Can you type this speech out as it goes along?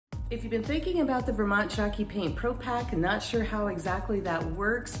If you've been thinking about the Vermont Chalky Paint ProPack and not sure how exactly that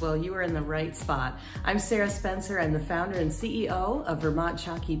works, well, you are in the right spot. I'm Sarah Spencer. I'm the founder and CEO of Vermont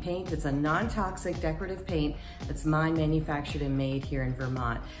Chalky Paint. It's a non-toxic decorative paint that's mine, manufactured and made here in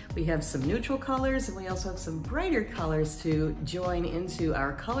Vermont. We have some neutral colors and we also have some brighter colors to join into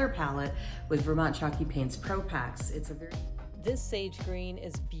our color palette with Vermont Chalky Paint's ProPacks. This sage green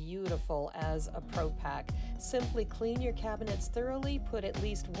is beautiful as a ProPack. Simply clean your cabinets thoroughly, put at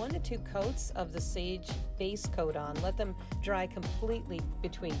least 1 to 2 coats of the sage base coat on. Let them dry completely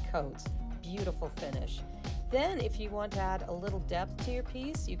between coats. Beautiful finish. Then if you want to add a little depth to your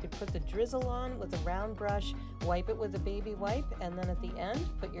piece, you could put the drizzle on with a round brush, wipe it with a baby wipe, and then at the end,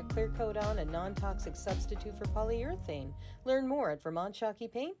 put your clear coat on, a non-toxic substitute for polyurethane. Learn more at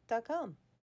VermontChalkyPaint.com.